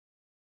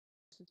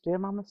is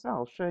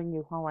DearMamaSal showing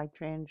you how I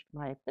changed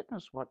my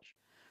fitness watch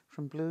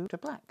from blue to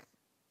black.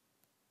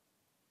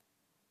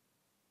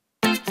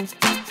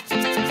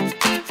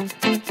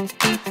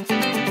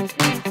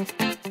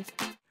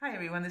 Hi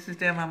everyone, this is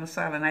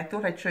DearMamaSal and I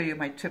thought I'd show you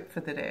my tip for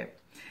the day.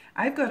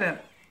 I've got a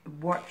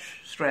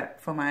watch strap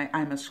for my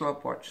I'm a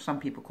Slob watch. Some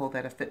people call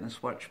that a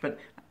fitness watch, but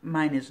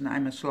mine is an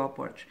I'm a Slob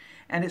watch.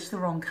 And it's the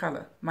wrong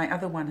color. My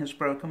other one has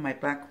broken, my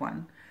black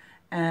one.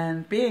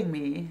 And being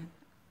me,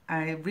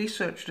 I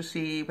researched to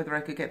see whether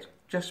I could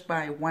just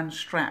buy one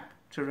strap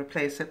to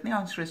replace it. And the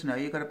answer is no,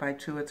 you've got to buy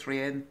 2 or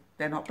 3 and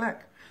they're not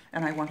black.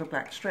 And I want a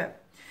black strap.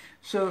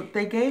 So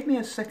they gave me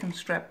a second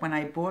strap when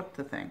I bought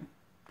the thing.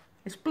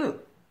 It's blue.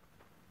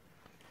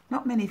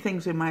 Not many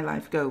things in my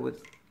life go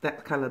with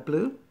that color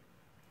blue.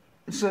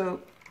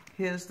 So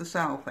here's the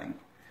Sal thing.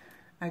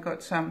 I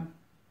got some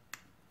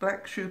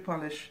black shoe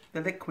polish,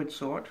 the liquid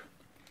sort,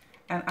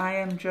 and I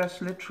am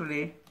just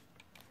literally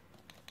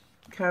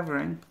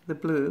covering the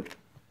blue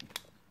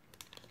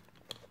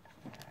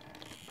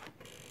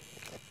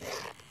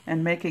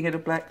and making it a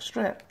black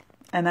strap.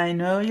 And I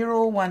know you're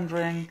all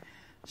wondering,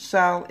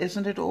 Sal,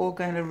 isn't it all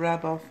going to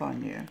rub off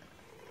on you?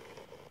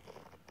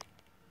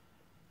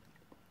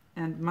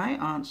 And my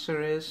answer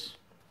is,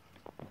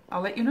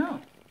 I'll let you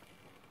know.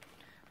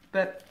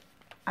 But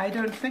I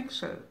don't think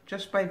so,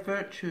 just by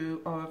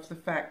virtue of the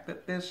fact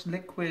that this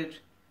liquid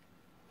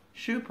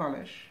shoe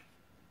polish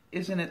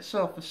is in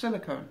itself a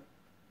silicone.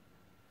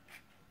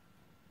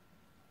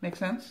 Make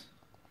sense?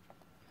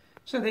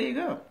 So there you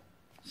go.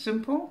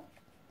 Simple,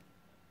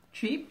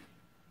 cheap.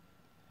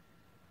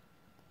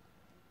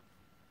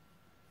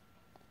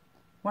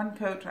 One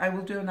coat, I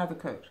will do another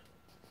coat.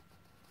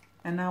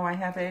 And now I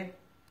have a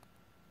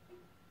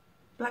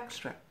black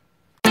strap.